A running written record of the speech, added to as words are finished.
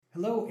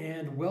Hello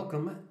and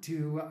welcome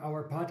to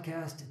our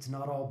podcast, It's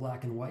Not All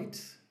Black and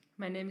White.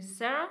 My name is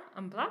Sarah.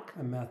 I'm black.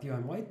 I'm Matthew,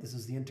 I'm white. This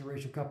is the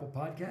Interracial Couple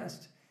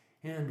Podcast,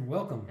 and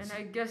welcome. And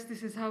I guess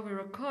this is how we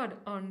record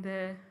on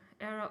the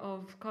era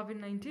of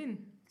COVID-19.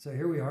 So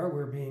here we are,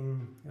 we're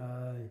being,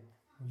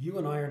 you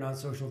and I are not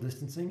social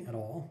distancing at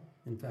all.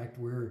 In fact,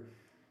 we're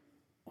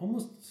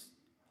almost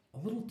a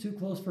little too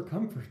close for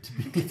comfort,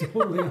 to be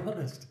totally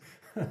honest.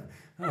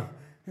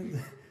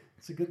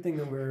 It's a good thing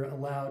that we're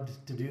allowed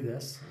to do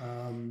this.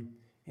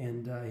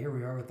 And here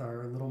we are with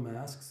our little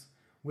masks,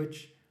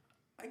 which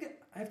I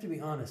have to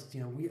be honest,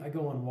 I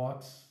go on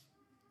walks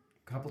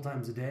a couple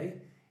times a day,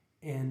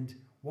 and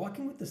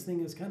walking with this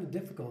thing is kind of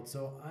difficult.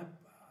 So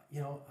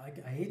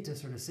I hate to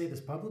sort of say this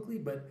publicly,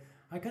 but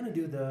I kind of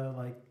do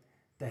the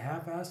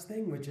half-ass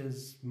thing, which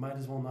is might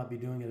as well not be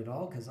doing it at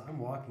all, because I'm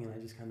walking and I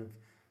just kind of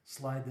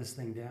slide this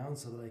thing down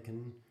so that I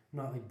can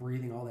not like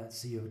breathing all that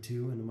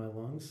CO2 into my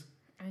lungs.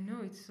 I know,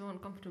 it's so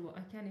uncomfortable.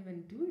 I can't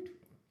even do it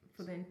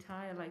for the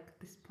entire,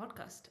 this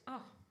podcast.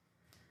 Oh.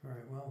 All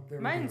right, well,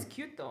 there Mine's we go.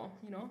 cute though,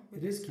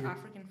 with It is this cute.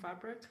 African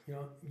fabric.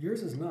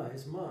 Yours is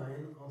nice.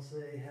 Mine, I'll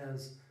say,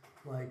 has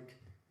I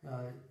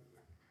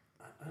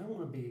don't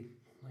want to be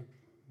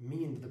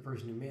mean to the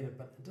person who made it,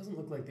 but it doesn't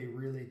look like they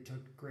really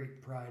took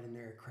great pride in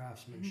their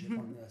craftsmanship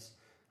on this.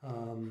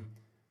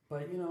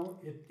 But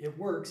it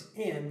works,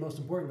 and most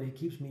importantly, it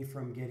keeps me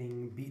from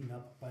getting beaten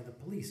up by the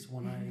police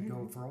when I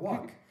go for a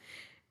walk.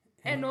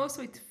 And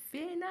also, it's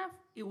fair enough.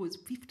 It was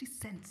 50 It's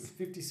cents.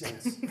 50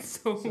 cents.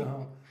 So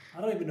I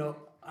don't even know.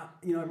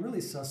 I'm really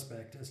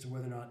suspect as to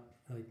whether or not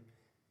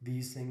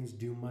these things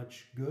do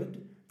much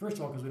good. First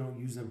of all, because we don't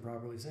use them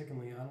properly.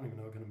 Secondly, I don't even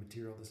know what kind of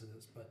material this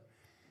is. But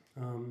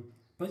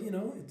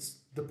it's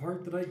the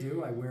part that I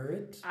do. I wear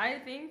it. I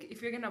think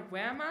if you're gonna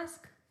wear a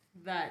mask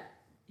that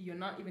you're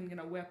not even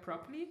gonna wear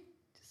properly,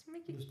 just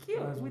make it Just cute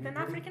might as well with be an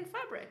pretty. African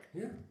fabric.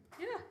 Yeah.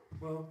 Yeah.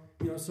 Well,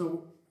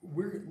 so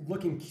we're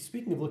looking.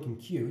 Speaking of looking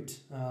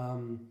cute,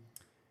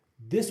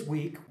 this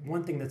week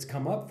one thing that's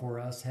come up for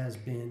us has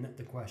been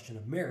the question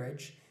of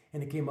marriage,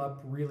 and it came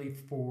up really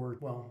for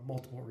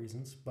multiple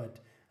reasons. But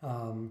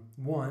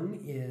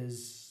one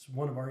is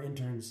one of our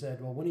interns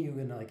said, "Well, when are you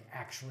going to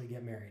actually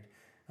get married?"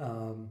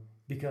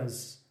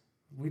 Because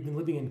we've been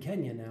living in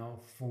Kenya now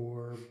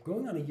for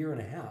going on a year and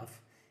a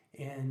half,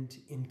 and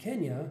in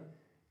Kenya,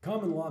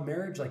 common law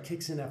marriage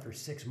kicks in after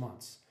 6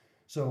 months.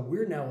 So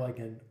we're now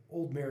an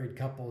old married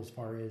couple as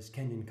far as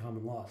Kenyan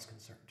common law is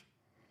concerned.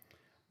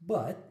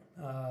 But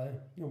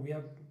we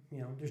have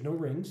there's no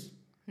rings.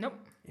 Nope.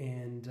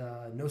 And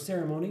no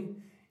ceremony,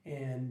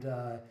 and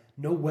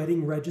no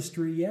wedding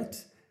registry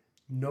yet,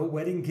 no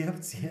wedding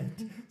gifts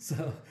yet.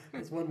 So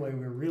that's one way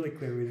we're really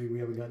clear we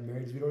haven't gotten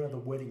married is we don't have the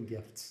wedding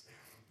gifts.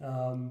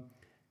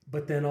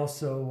 But then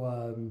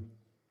also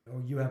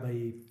you have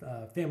a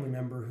family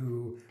member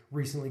who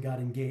recently got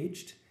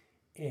engaged.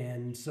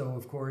 And so,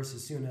 of course,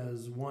 as soon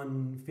as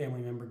one family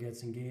member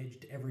gets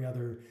engaged, every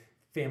other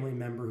family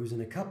member who's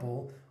in a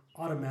couple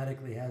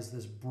automatically has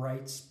this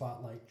bright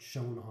spotlight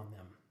shown on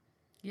them.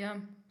 Yeah.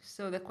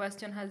 So the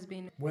question has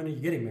been, When are you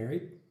getting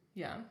married?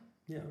 yeah,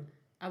 Yeah.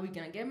 are we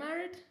gonna get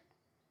married?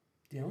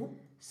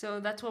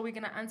 So that's what we're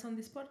gonna answer on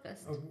this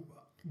podcast.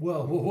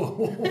 Whoa.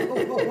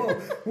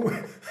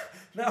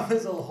 That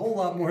was a whole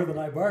lot more than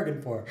I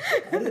bargained for.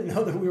 I didn't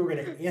know that we were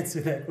going to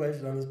answer that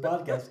question on this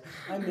podcast.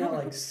 I'm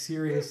now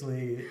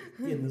seriously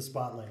in the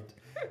spotlight,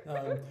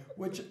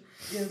 which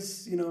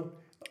is,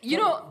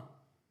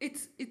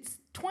 It's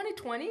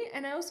 2020,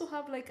 and I also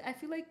have I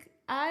feel like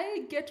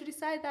I get to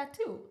decide that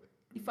too.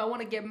 If I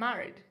want to get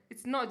married,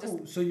 it's not just.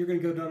 Oh, so you're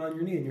going to go down on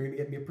your knee and you're going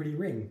to get me a pretty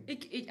ring.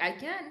 I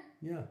can.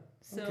 Yeah.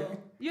 So okay.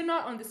 You're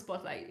not on the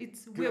spotlight.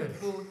 We're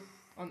Good. both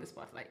on the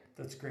spotlight.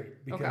 That's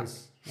great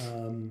because,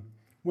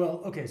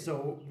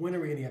 so when are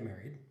we going to get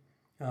married?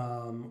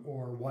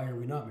 Or why are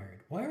we not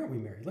married? Why aren't we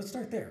married? Let's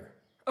start there.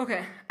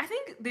 Okay, I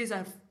think there's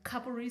a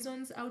couple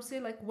reasons. I would say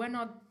we are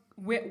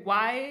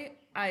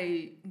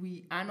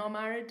not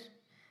married.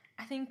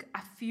 I think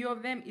a few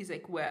of them is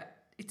where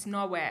it's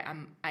not where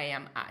I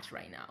am at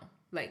right now.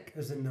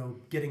 As in, no,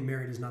 getting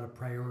married is not a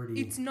priority.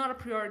 It's not a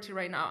priority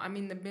right now. I'm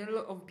in the middle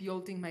of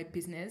building my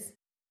business.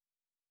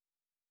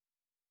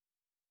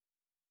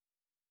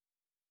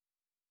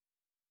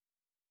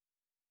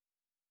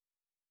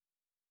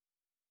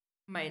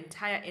 My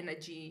entire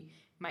energy,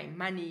 my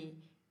money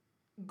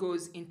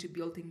goes into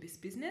building this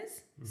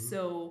business. Mm-hmm.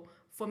 So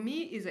for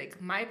me, is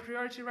my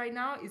priority right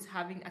now is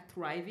having a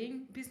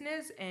thriving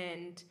business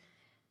and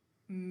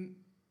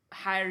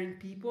hiring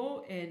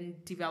people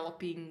and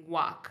developing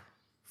work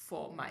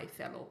for my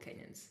fellow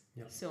Kenyans.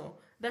 Yeah. So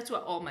that's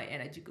where all my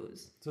energy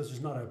goes. So it's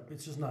just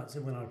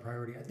simply not a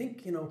priority. I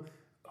think,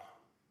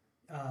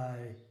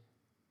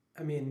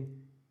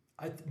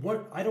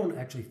 I don't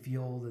actually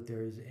feel that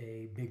there's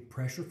a big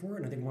pressure for it.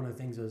 And I think one of the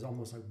things is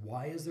almost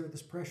why is there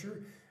this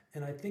pressure?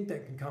 And I think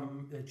that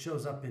it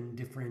shows up in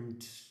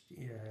different,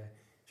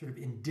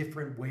 in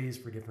different ways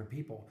for different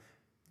people.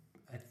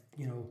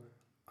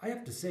 I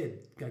have to say,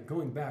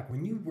 going back,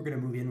 when you were going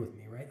to move in with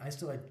me, right? I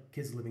still had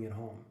kids living at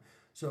home.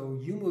 So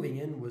you moving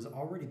in was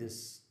already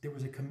there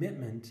was a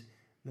commitment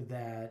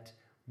that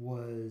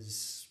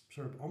was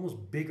sort of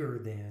almost bigger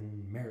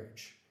than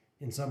marriage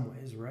in some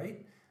ways,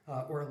 right?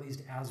 Or at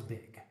least as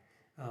big.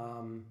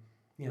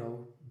 You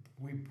know,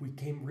 we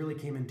really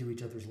came into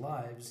each other's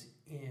lives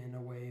in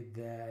a way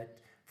that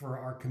for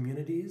our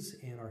communities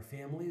and our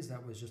families,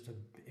 that was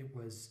it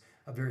was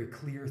a very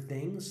clear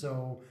thing.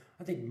 So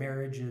I think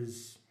marriage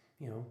is,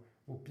 you know,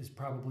 is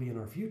probably in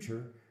our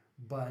future,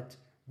 but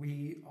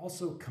we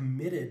also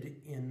committed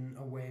in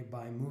a way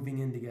by moving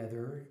in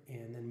together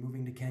and then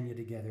moving to Kenya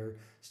together,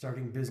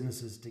 starting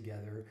businesses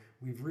together.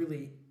 We've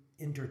really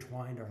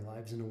intertwined our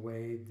lives in a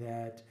way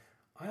that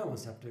I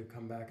almost have to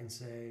come back and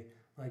say,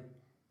 like,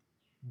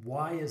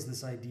 why is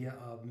this idea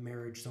of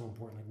marriage so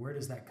important? Like, where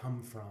does that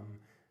come from?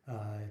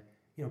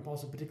 You know,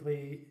 also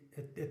particularly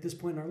at this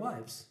point in our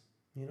lives,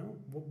 you know,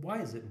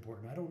 why is it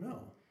important? I don't know.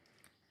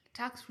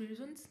 Tax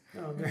reasons.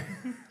 No,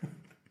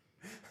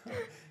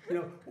 you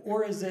know,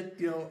 or is it,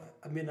 you know,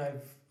 I mean,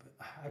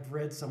 I've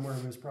read somewhere,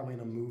 it was probably in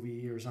a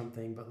movie or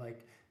something, but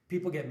like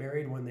people get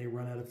married when they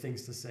run out of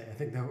things to say. I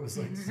think that was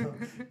like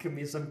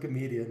some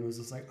comedian was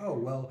just like, oh,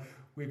 well,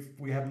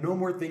 we have no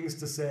more things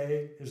to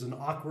say. There's an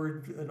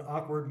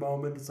awkward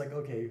moment. It's like,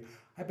 okay,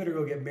 I better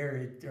go get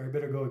married, or I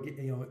better go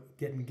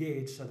get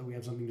engaged so that we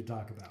have something to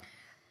talk about.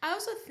 I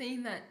also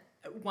think that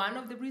one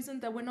of the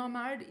reasons that we're not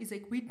married is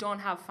like we don't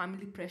have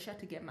family pressure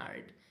to get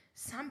married.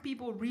 Some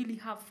people really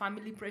have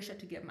family pressure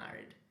to get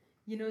married,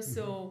 you know. Mm-hmm.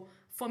 So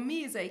for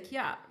me, it's like,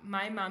 yeah,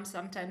 my mom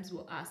sometimes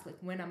will ask like,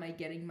 when am I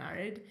getting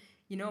married?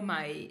 You know,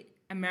 my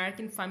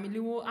American family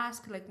will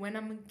ask like, when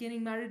am I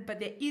getting married? But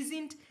there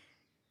isn't.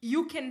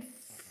 You can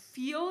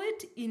feel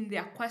it in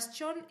their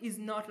question. Is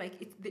not like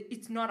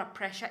it's not a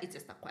pressure. It's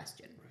just a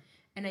question. Right.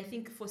 And I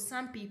think for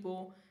some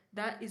people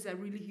that is a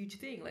really huge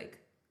thing. Like,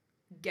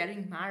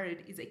 getting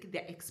married is like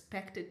they're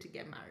expected to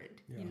get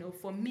married. Yeah. You know,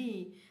 for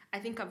me, I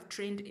think I've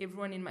trained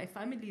everyone in my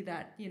family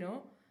that, you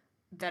know,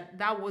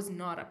 that was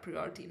not a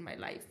priority in my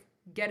life.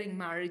 Getting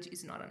married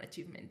is not an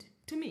achievement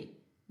to me.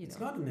 You know? It's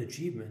not an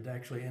achievement,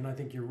 actually, and I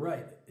think you're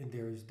right.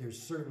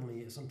 There's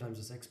certainly sometimes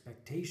this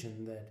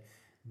expectation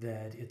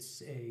that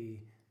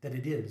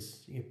it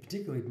is, you know,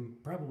 particularly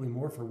probably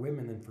more for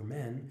women than for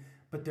men.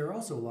 But there are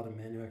also a lot of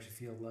men who actually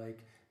feel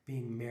like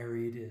being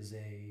married is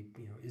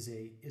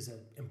an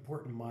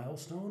important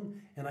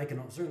milestone, and I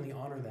can certainly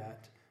honor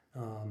that.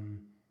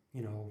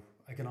 You know,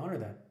 I can honor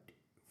that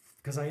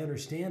because I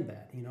understand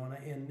that. You know,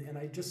 and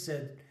I just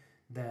said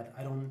that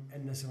I don't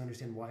necessarily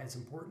understand why it's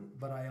important,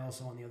 but I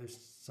also, on the other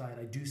side,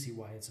 I do see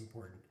why it's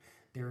important.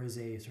 There is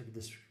a sort of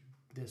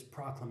this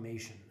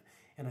proclamation,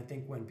 and I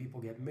think when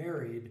people get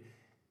married,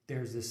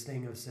 there's this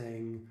thing of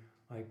saying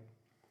like,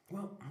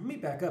 well, let me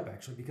back up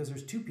actually, because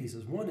there's two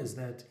pieces. One is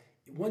that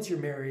once you're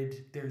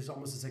married, there's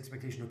almost this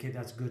expectation, okay,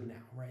 that's good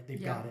now, right?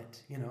 They've got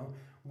it, you know,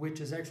 which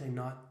is actually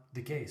not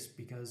the case,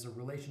 because a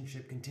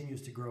relationship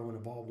continues to grow and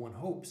evolve, one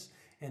hopes.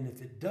 And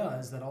if it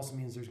does, that also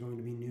means there's going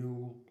to be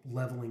new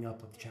leveling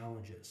up of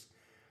challenges.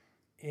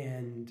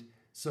 And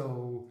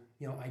so,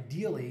 you know,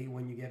 ideally,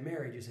 when you get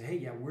married, you say, hey,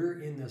 yeah,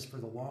 we're in this for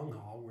the long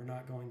haul. We're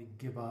not going to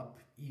give up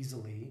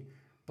easily.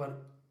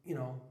 But, you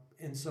know,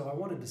 and so I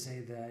wanted to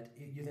say that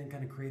you then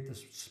kind of create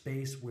this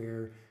space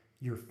where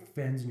your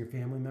friends and your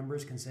family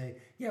members can say,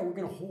 yeah, we're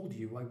going to hold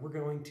you. Like, we're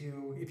going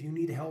to, if you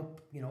need help,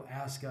 you know,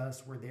 ask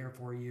us. We're there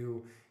for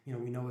you. You know,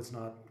 we know it's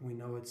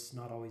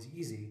not always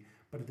easy.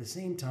 But at the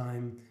same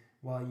time,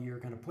 while you're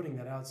kind of putting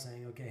that out,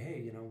 saying, okay,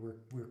 hey, you know,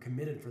 we're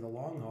committed for the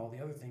long haul.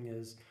 The other thing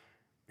is,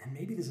 and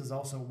maybe this is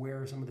also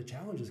where some of the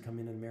challenges come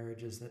in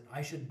marriage, is that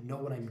I should know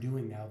what I'm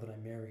doing now that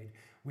I'm married.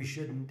 We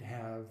shouldn't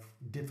have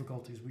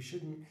difficulties. We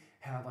shouldn't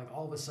have, like,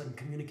 all of a sudden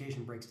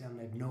communication breaks down and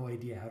I have no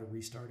idea how to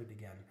restart it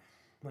again.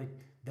 Like,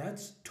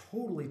 that's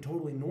totally,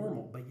 totally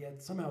normal. But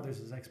yet somehow there's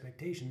this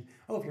expectation,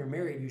 oh, if you're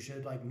married, you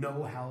should, like,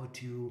 know how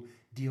to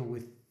deal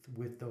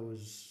with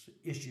those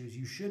issues.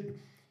 You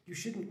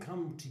shouldn't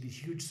come to these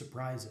huge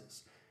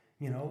surprises,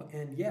 you know?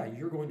 And yeah,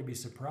 you're going to be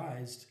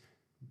surprised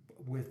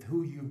with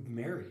who you've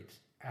married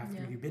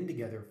after you've been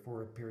together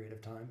for a period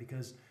of time,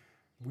 because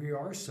we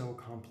are so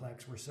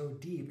complex, we're so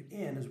deep,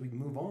 and as we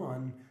move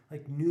on,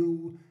 like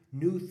new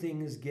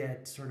things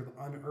get sort of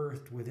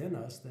unearthed within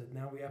us that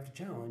now we have to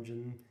challenge.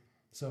 And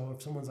so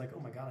if someone's like, oh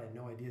my God, I had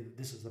no idea that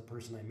this is the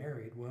person I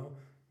married. Well,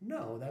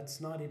 no,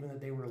 that's not even that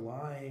they were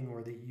lying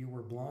or that you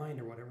were blind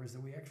or whatever. Is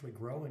that we actually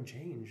grow and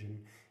change,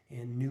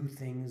 and new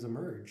things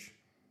emerge,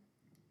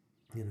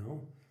 you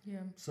know?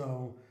 Yeah.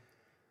 So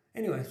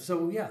anyway,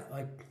 so yeah,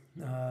 like,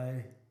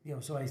 you know,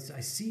 so I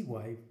see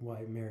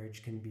why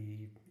marriage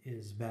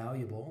is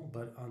valuable,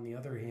 but on the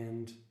other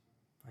hand,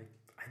 like,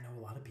 I know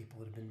a lot of people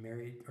that have been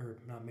married, or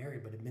not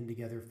married, but have been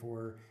together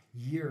for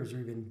years or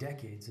even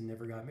decades and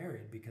never got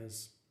married,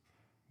 because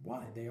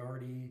why? They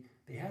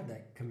had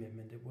that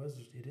commitment.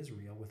 It is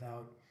real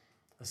without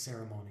a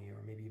ceremony,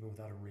 or maybe even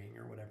without a ring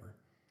or whatever.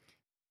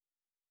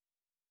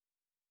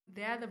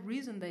 The other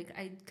reason that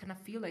I kind of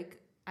feel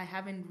like I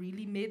haven't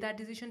really made that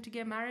decision to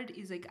get married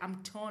is like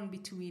I'm torn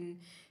between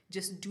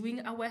just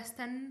doing a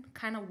Western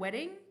kind of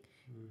wedding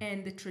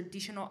And the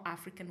traditional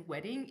African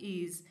wedding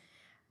is,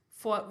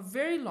 for a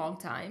very long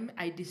time,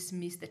 I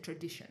dismissed the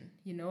tradition.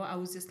 You know, I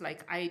was just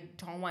like, I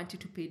don't want you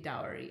to pay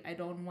dowry. I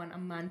don't want a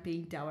man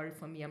paying dowry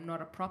for me. I'm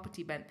not a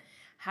property. But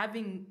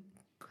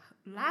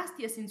last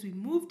year, since we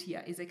moved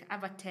here, is like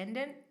I've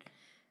attended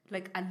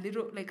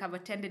I've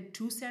attended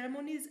 2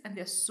 ceremonies, and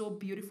they're so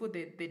beautiful,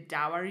 the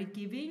dowry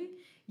giving,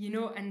 you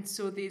know. And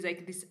so there's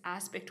like this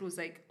aspect was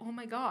like, oh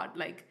my God,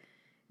 like,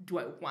 do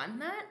I want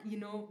that? You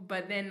know,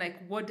 but then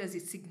like, what does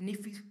it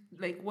signify?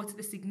 Like, what's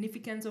the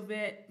significance of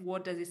it?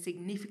 What does it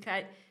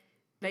signify?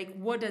 Like,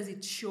 what does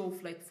it show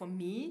like for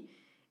me?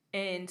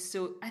 And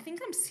so I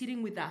think I'm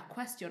sitting with that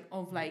question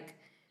of like,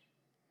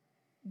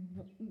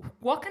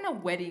 what kind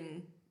of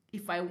wedding,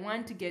 if I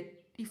want to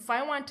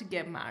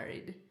get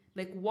married,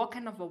 like what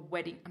kind of a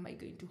wedding am I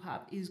going to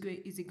have? Is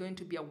it going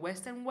to be a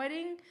Western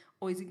wedding,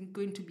 or is it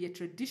going to be a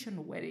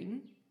traditional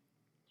wedding?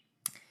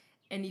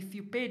 And if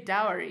you pay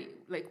dowry,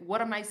 like,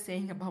 what am I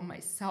saying about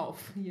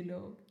myself, you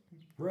know?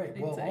 Right.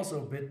 Well,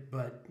 also,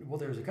 but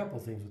there's a couple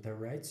of things with that,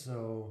 right?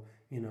 So,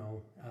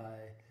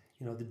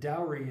 the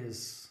dowry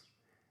is,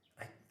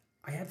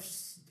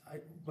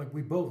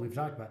 we've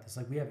talked about this,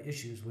 like we have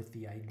issues with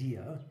the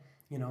idea,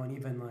 you know, and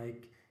even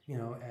like, you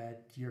know,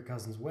 at your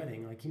cousin's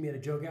wedding, like he made a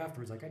joke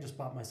afterwards, like, I just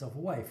bought myself a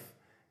wife,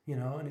 you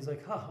know, and he's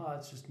like, haha,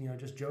 it's just, you know,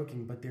 just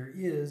joking. But there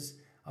is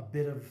a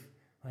bit of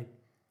like,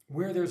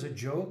 where there's a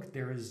joke,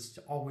 there is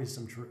always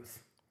some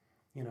truth,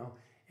 you know.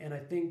 And I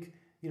think,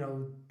 you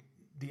know,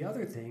 the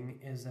other thing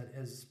is that,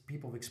 as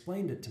people have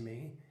explained it to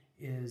me,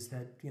 is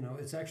that, you know,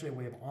 it's actually a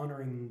way of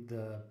honoring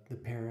the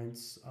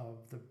parents of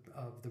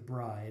the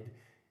bride,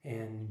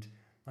 and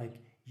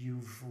like,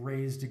 you've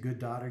raised a good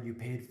daughter, you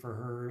paid for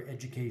her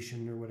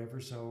education or whatever,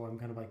 so I'm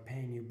kind of like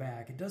paying you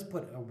back. It does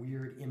put a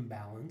weird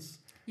imbalance.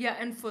 Yeah,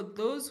 and for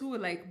those who are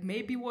like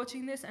maybe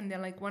watching this and they're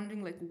like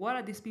wondering like, what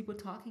are these people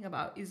talking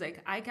about? Is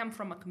like, I come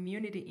from a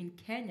community in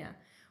Kenya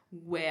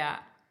where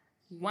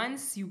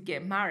once you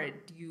get married,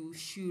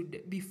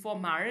 before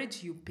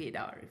marriage, you pay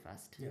dowry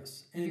first.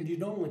 Yes, and you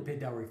don't only pay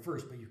dowry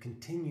first, but you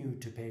continue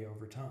to pay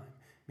over time,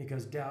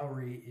 because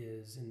dowry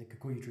is, in the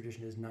Kikuyu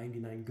tradition, is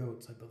 99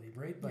 goats, I believe,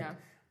 right?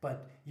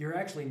 But you're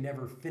actually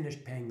never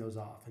finished paying those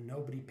off, and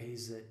nobody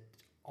pays it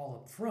all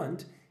up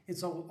front.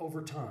 It's all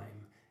over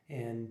time.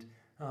 And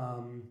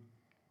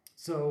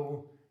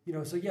so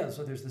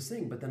there's this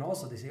thing, but then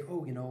also they say,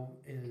 oh, you know,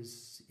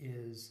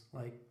 is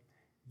like,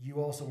 you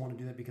also want to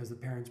do that because the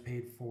parents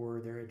paid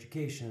for their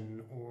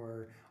education,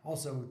 or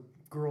also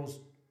girls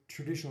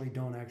traditionally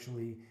don't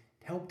actually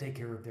help take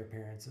care of their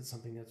parents. It's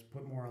something that's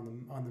put more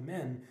on the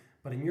men.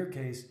 But in your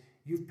case,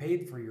 you've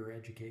paid for your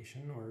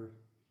education, or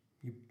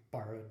you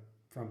borrowed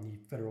from the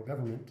federal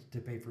government to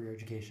pay for your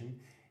education,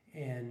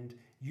 and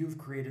you've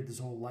created this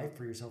whole life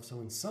for yourself.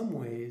 So in some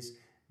ways,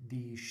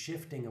 the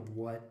shifting of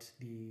what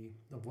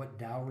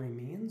dowry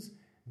means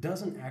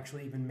doesn't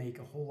actually even make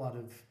a whole lot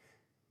of,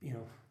 you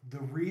know, the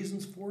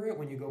reasons for it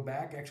when you go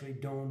back actually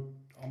don't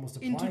almost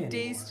apply anymore. In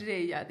today's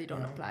today, yeah, they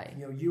don't apply.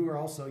 You know,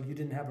 you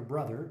didn't have a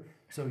brother,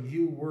 so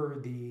you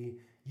were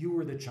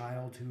the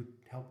child who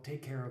helped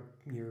take care of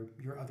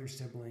your other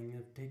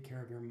sibling, take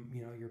care of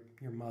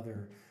your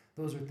mother.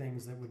 Those are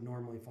things that would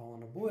normally fall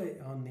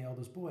on the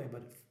eldest boy,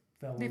 but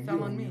it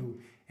fell on me.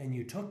 And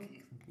you took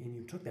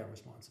that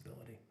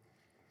responsibility.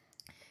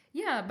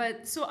 Yeah,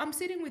 but so I'm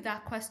sitting with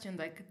that question,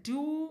 like,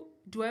 do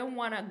I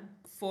want to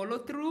follow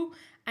through?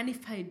 And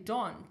if I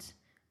don't,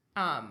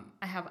 I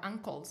have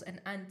uncles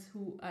and aunts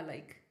who are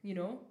like, you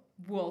know,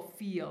 will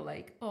feel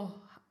like, oh,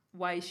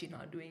 why is she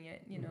not doing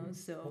it? You know,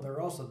 so.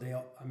 Well,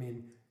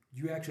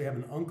 you actually have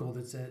an uncle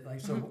that said, like,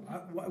 so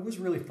it was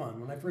really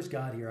fun. When I first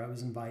got here, I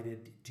was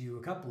invited to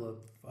a couple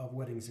of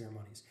wedding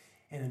ceremonies.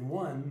 And in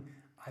one,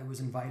 I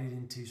was invited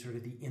into sort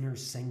of the inner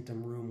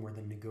sanctum room where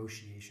the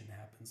negotiation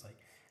happens, like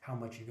how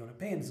much you're going to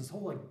pay. And it's this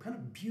whole like kind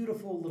of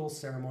beautiful little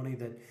ceremony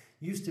that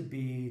used to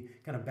be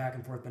kind of back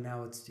and forth, but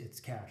now it's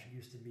cash. It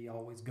used to be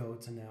always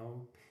goats, and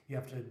now you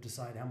have to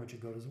decide how much a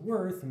goat is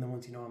worth. And then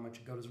once you know how much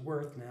a goat is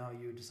worth, now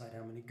you decide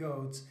how many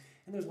goats.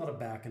 And there's a lot of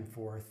back and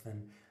forth.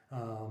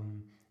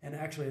 And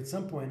actually, at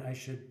some point, I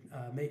should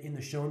make in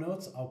the show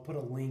notes, I'll put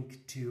a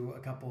link to a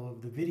couple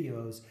of the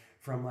videos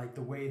from like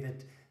the way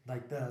that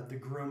like the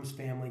groom's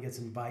family gets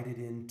invited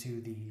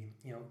into the,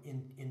 you know,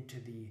 into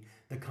the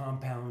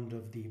compound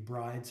of the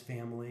bride's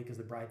family, because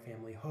the bride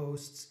family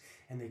hosts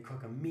and they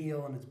cook a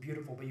meal and it's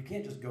beautiful. But you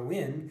can't just go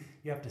in;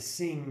 you have to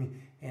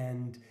sing,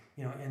 and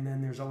you know, and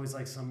then there's always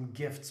like some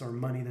gifts or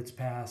money that's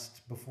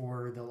passed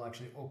before they'll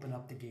actually open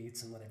up the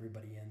gates and let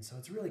everybody in. So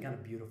it's really kind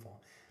of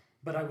beautiful.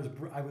 But I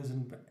was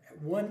in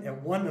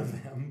one of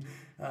them.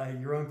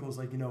 Your uncle's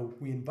like, you know,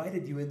 we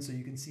invited you in so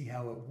you can see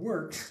how it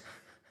works,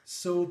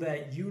 so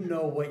that you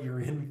know what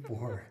you're in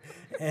for.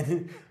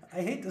 And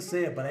I hate to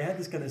say it, but I had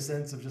this kind of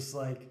sense of just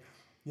like,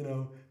 you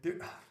know,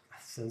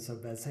 sounds so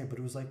bad saying, but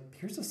it was like,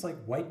 here's this like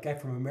white guy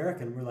from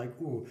America, and we're like,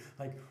 ooh,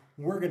 like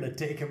we're gonna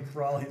take him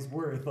for all he's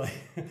worth. Like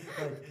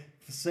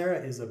Sarah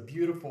is a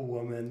beautiful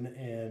woman,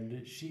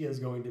 and she is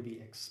going to be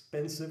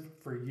expensive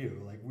for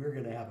you. Like we're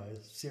gonna have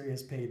a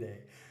serious payday.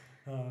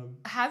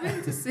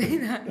 Having to say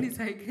that is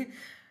like,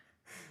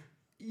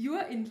 you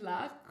are in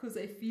luck because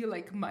I feel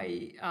like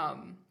my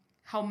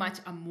how much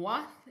I'm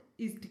worth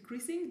is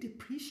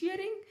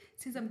depreciating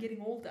since I'm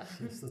getting older.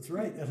 Yes, that's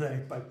right. And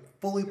I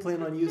fully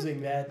plan on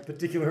using that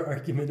particular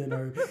argument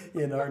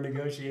in our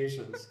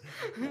negotiations.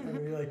 And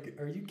we're like,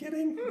 are you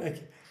kidding?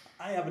 Like,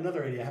 I have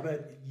another idea. How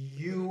about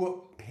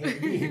you pay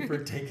me for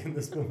taking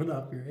this woman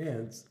off your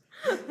hands?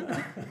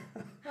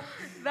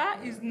 That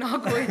is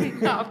not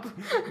going up.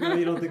 No,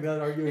 you don't think that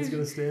argument's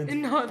going to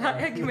stand? No,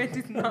 that argument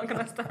is not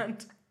going to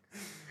stand.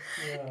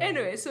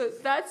 Anyway, so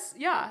that's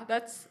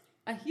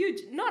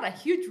not a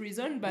huge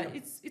reason, but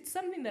it's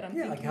something that I'm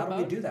thinking about. Yeah, like how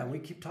do we do that? We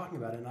keep talking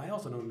about it, and I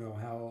also don't know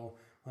how,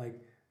 like,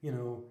 you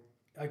know,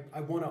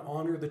 I want to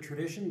honor the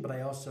tradition, but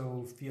I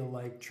also feel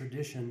like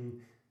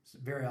tradition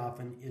very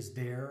often is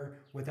there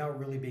without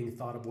really being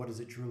thought of what does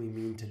it truly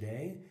mean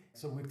today.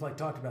 So we've like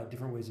talked about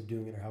different ways of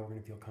doing it or how we're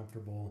going to feel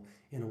comfortable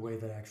in a way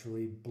that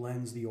actually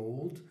blends the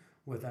old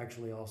with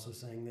actually also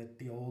saying that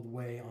the old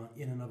way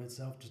in and of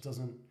itself just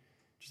doesn't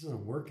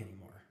work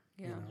anymore.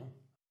 Yeah. You know?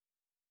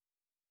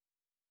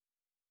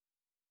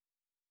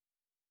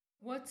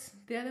 What's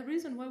the other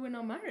reason why we're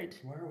not married?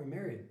 Why are we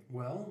married?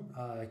 Well,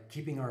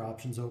 keeping our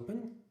options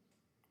open,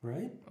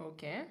 right?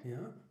 Okay.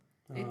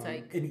 Yeah. It's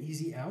like an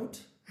easy out.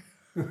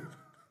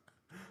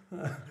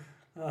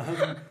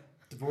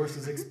 Divorce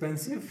is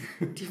expensive.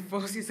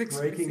 Divorce is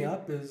expensive. Breaking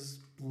up is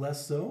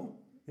less so.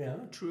 Yeah.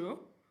 True.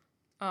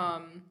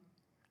 I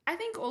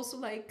think also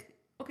like,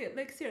 okay,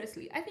 like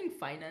seriously, I think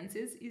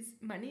finances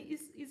money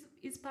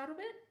is part of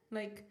it.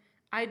 Like,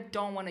 I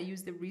don't want to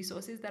use the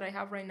resources that I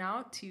have right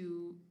now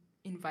to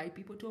invite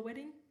people to a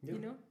wedding. Yeah. You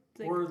know,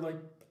 or like,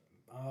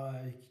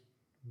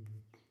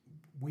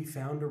 we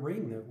found a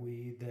ring that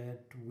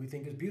we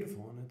think is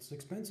beautiful and it's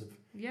expensive.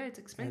 Yeah, it's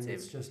expensive. And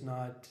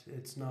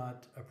it's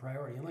not a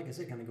priority. And like I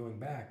said, kind of going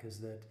back is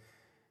that,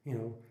 you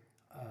know,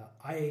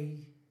 I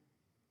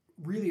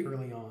really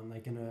early on,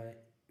 like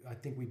I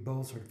think we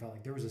both sort of felt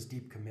like there was this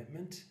deep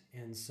commitment.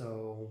 And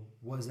so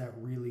was that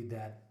really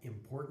that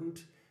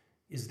important?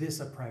 Is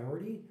this a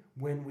priority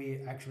when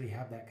we actually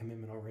have that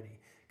commitment already?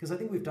 Because I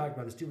think we've talked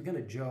about this too. We kind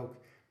of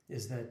joke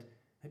is that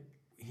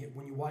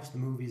when you watch the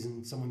movies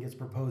and someone gets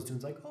proposed to,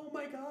 it's like, oh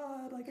my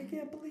God, like I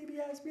can't believe he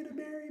asked me to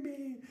marry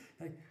me.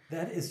 Like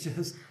that is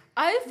just.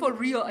 For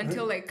real,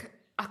 until like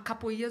a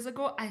couple of years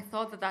ago, I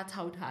thought that that's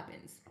how it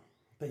happens.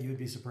 That you would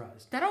be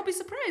surprised. That I'll be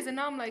surprised, and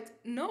now I'm like,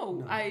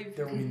 no,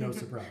 there will be no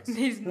surprise.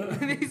 there's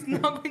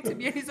not going to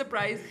be any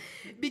surprise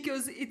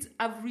because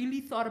I've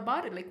really thought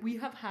about it. Like we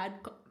have had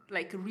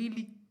like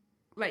really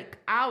like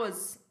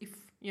hours,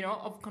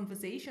 of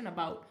conversation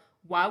about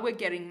why we're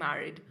getting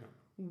married. Yeah.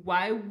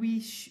 Why we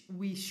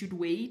should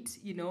wait,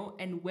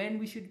 and when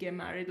we should get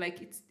married.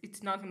 Like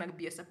it's not gonna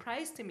be a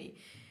surprise to me.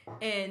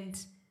 And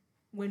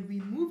when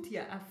we moved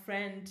here, a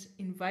friend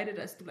invited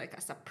us to like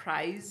a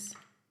surprise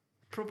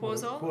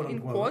proposal, quote, in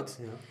unquote, quotes,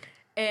 yeah.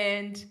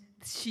 And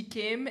she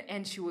came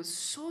and she was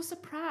so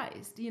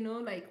surprised,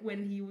 like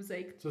when he was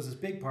like. So it was this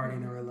big party,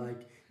 and they were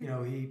like,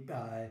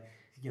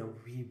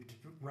 he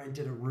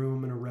rented a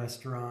room in a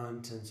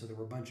restaurant, and so there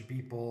were a bunch of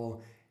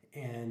people,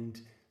 and.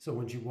 So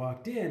when she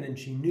walked in and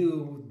she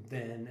knew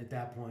then at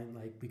that point,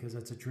 like, because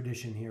that's a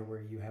tradition here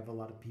where you have a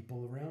lot of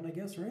people around, I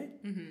guess,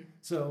 right? Mm-hmm.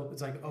 So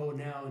it's like, oh,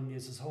 now, and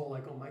it's this whole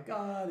like, oh my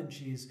God, and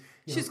she's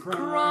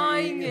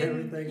crying and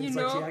everything. It's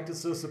like she acted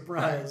so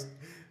surprised.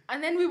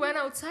 And then we went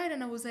outside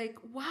and I was like,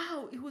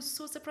 wow, it was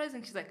so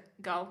surprising. She's like,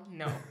 girl,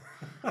 no.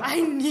 I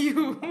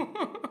knew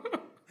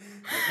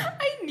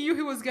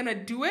he was gonna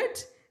do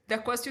it. The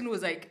question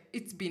was like,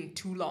 it's been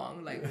too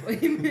long. Like,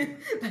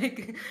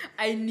 like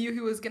I knew he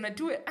was going to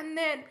do it. And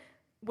then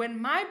when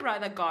my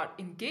brother got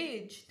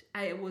engaged,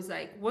 I was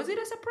like, was it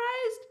a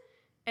surprise?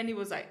 And he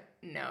was like,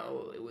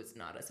 no, it was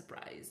not a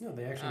surprise. No,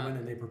 they actually went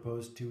and they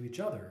proposed to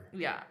each other.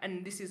 Yeah.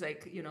 And this is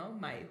like,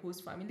 my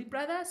host family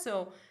brother.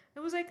 So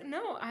it was like,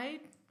 no,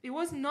 it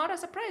was not a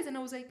surprise. And I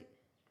was like,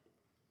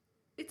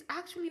 it's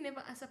actually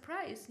never a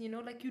surprise.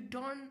 Like you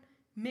don't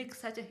make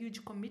such a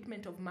huge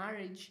commitment of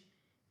marriage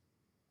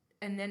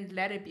and then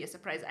let it be a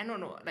surprise. I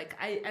don't know. Like,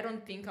 I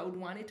don't think I would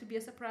want it to be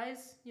a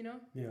surprise,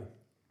 Yeah,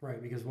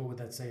 right. Because what would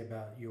that say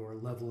about your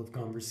level of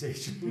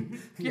conversation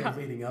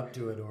leading up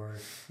to it? Or,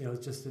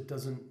 it's just, it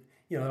doesn't,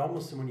 it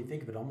almost, when you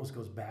think of it, almost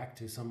goes back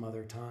to some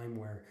other time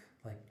where,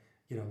 like,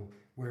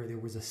 where there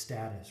was a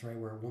status, right?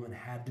 Where a woman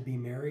had to be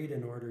married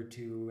in order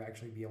to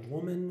actually be a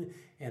woman,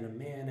 and a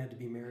man had to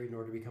be married in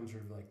order to become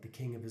sort of like the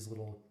king of his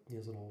little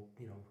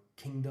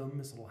kingdom,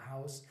 his little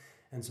house.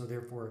 And so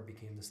therefore it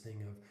became this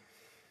thing of,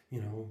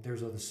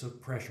 there's all this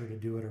pressure to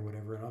do it or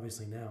whatever. And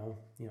obviously now,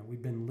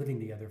 we've been living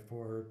together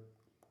for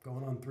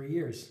going on 3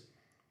 years,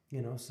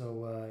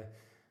 so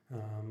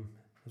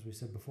as we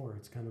said before,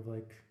 it's kind of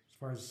like, as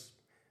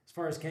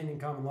far as Kenyan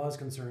common law is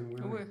concerned,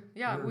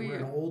 we're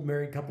an old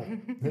married couple.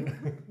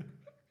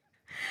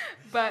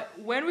 But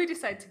when we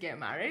decide to get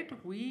married,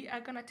 we are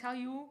going to tell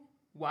you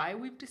why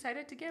we've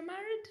decided to get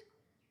married,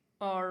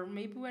 or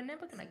maybe we're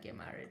never going to get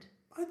married.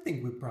 I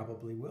think we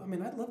probably will. I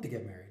mean, I'd love to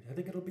get married. I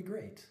think it'll be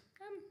great.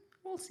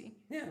 we'll see.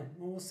 Yeah,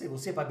 well, we'll see. We'll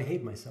see if I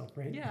behave myself,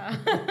 right? Yeah.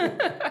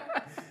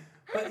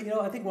 But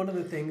I think one of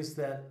the things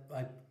that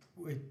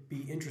would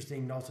be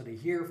interesting also to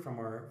hear from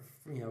our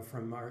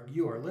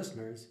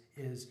listeners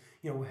is,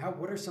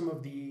 what are some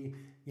of the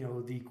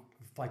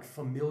like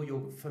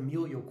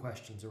familial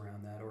questions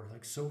around that, or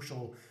like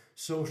social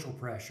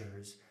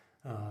pressures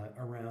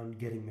around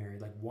getting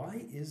married. Like,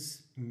 why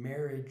is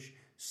marriage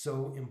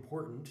so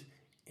important?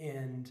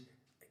 And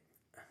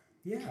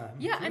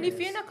and if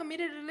you're in a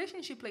committed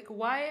relationship, like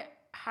why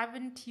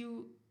aren't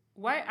you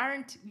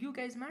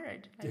guys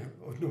married? Like,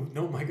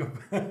 no, Michael.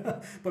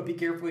 But be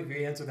careful if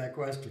you answer that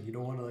question. You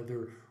don't want to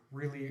either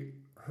really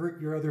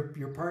hurt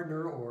your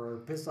partner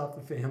or piss off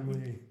the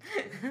family.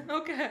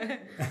 Okay.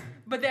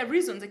 But there are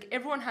reasons. Like,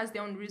 everyone has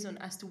their own reason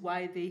as to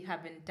why they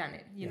haven't done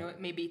it.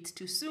 Maybe it's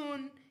too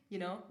soon.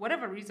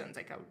 Whatever reasons.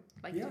 Like, I would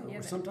like to hear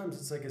or that. sometimes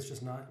it's like it's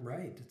just not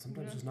right.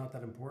 Sometimes it's not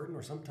that important.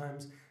 Or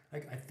sometimes,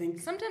 like, I think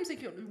sometimes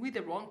like you're with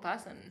the wrong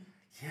person.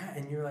 Yeah,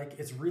 and you're like,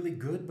 it's really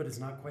good, but it's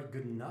not quite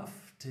good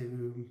enough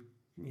to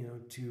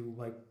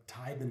like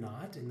tie the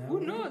knot in that Who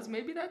way. knows?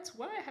 Maybe that's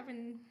why I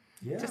haven't.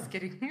 Yeah. Just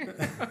kidding.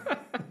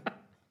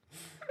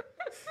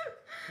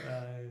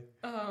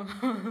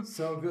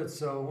 So good.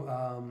 So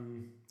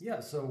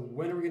so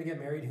when are we going to get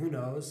married? Who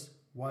knows?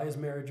 Why is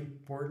marriage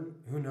important?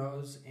 Who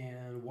knows?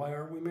 And why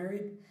aren't we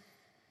married?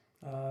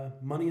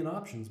 Money and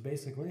options,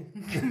 basically.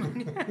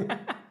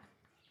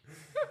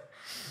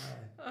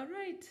 All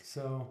right.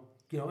 So,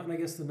 and I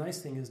guess the nice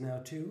thing is now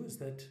too is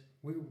that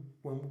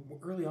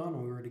early on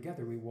when we were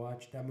together, we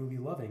watched that movie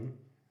Loving,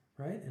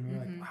 right? And we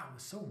were like, wow, it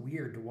was so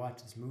weird to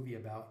watch this movie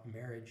about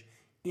marriage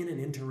in an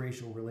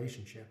interracial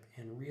relationship,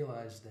 and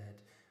realized that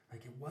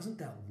like it wasn't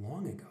that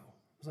long ago.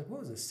 It was like, what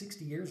was it,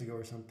 60 years ago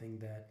or something,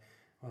 that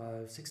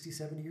 60,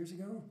 70 years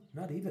ago?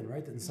 Not even,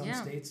 right? That in some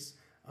states,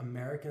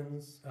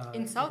 Americans...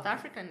 in South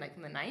Africa, like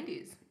in the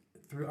 90s.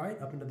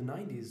 Up into the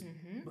 90s,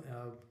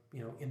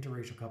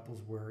 interracial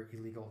couples were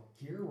illegal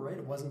here, right?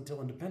 It wasn't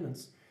until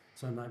independence.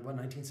 So,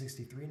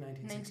 1963,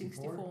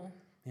 1964?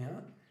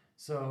 Yeah.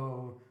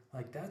 So,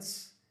 like,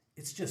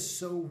 it's just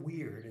so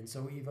weird. And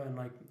so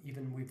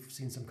even we've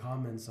seen some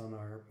comments on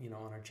our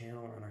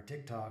channel or on our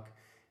TikTok,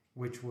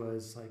 which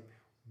was like,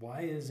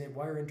 why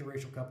are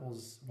interracial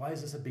couples, why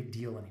is this a big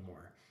deal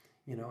anymore?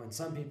 And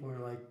some people are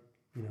like,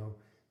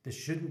 this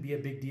shouldn't be a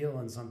big deal.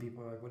 And some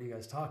people are like, what are you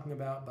guys talking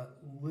about? But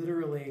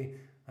literally,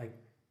 like,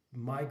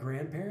 my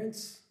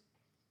grandparents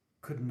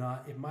could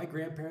not, if my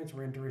grandparents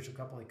were an interracial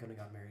couple, they couldn't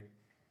have got married.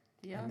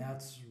 Yeah. And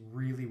that's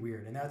really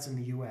weird. And that's in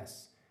the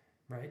US,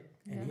 right?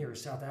 And here,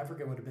 South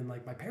Africa would have been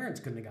like, my parents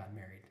couldn't have gotten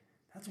married.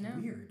 That's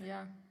weird.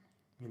 Yeah.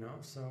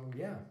 So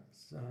yeah.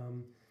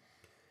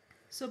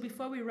 So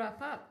before we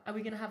wrap up, are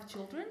we going to have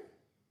children?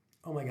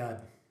 Oh my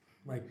God.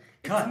 Like,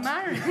 cut. It's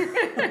marriage.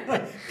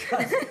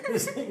 Cut.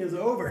 This thing is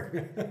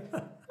over.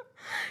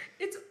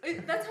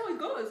 That's how it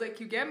goes. Like,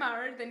 you get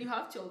married, then you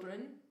have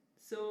children.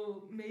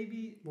 So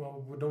maybe...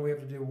 Well, don't we have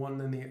to do one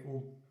then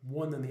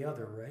the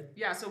other, right?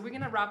 Yeah, so we're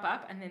going to wrap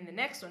up, and then the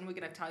next one, we're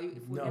going to tell you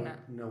if we're going to...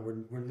 No,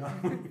 we're not.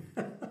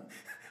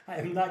 I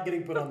am not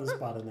getting put on the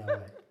spot in that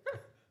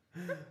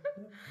way.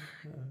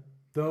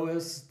 Though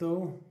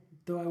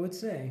I would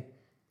say,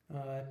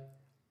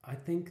 I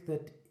think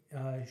that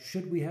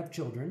should we have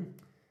children,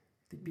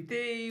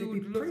 they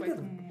would look like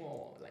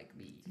more like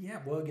me. Yeah,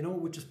 well,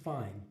 which is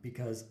fine,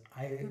 because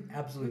I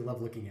absolutely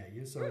love looking at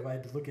you. So if I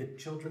had to look at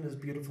children as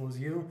beautiful as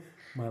you,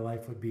 my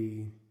life would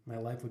be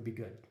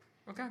good.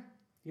 Okay.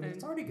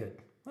 It's already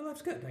good. My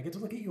life's good. I get to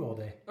look at you all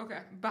day. Okay.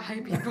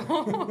 Bye,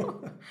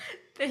 people.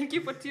 Thank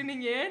you for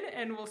tuning in,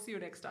 and we'll see you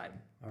next time.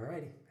 All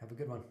righty. Have a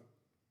good one.